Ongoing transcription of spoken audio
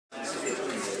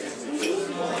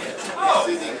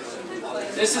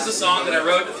This is a song that I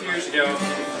wrote a few years ago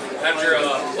after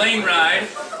a plane ride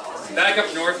back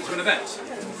up north to an event.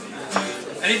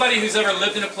 Anybody who's ever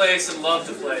lived in a place and loved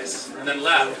a place and then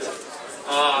left,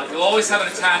 you'll always have an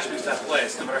attachment to that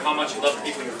place, no matter how much you love the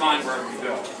people you find wherever you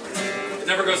go. It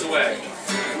never goes away.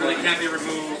 It really can't be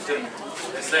removed, and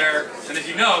it's there. And if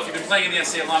you've been playing in the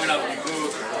SCA long enough and you've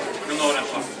moved, you'll know what I'm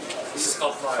talking about. This is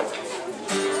called Fly Away.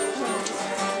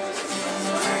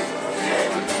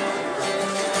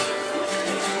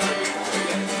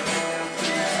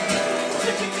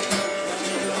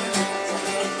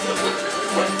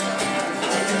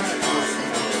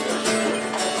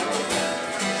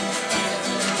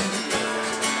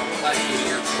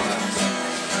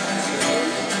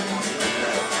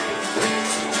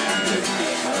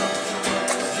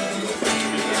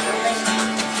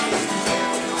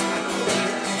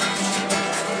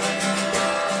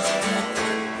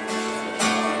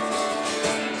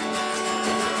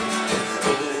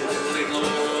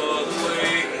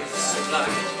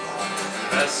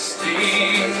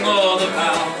 Resting all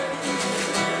about,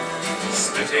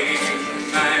 splitting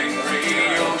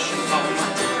angry ocean calm,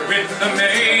 with the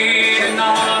maiden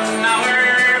on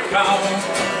our bow.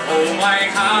 Oh, I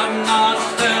have not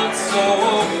felt so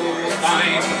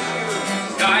fine,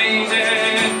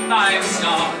 guided by the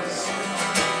stars,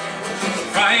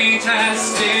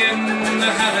 brightest in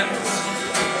the heavens,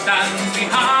 stand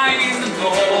behind the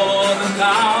golden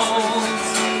clouds.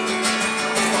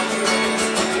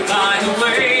 Fly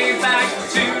away back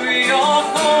to your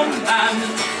homeland,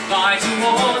 fly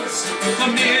towards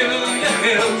familiar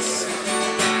hills,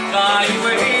 fly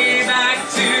away back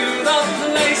to the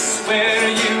place where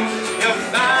your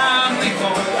family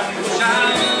home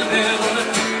shall build.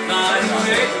 Fly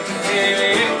away,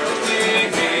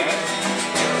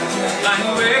 fly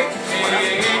away,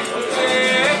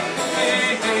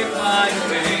 fly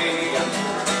away.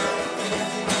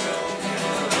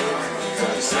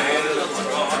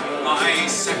 My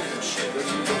second ship,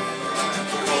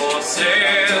 your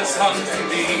sails hung to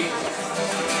me.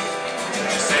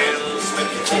 She sails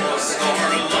with four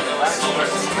score lovers,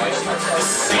 the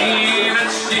sea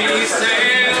that she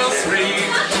sails free.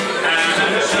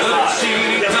 And should she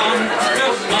come to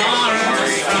harm or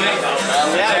strike,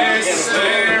 there's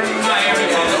where my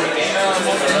revenge.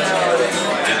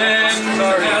 And then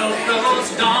help those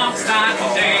dogs that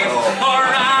day, or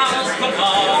else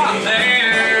belong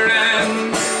their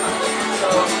ends.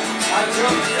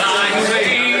 Fly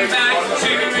away back to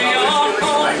your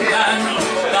homeland,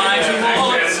 fly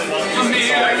towards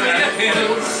familiar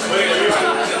hills,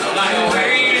 fly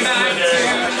away back to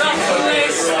the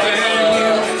place where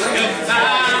your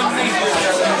family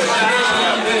shall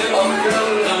live.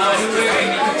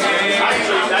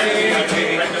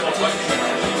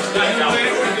 Fly away,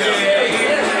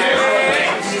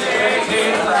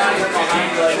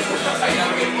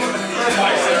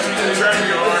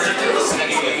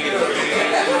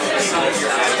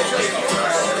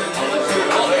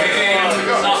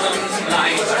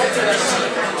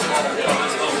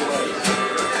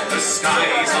 the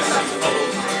skies are full,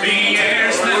 the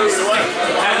air's now thick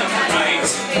and bright.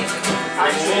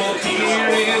 Oh, here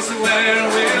is where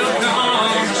we'll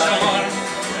come ashore,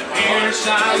 and here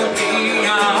shall be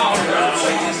our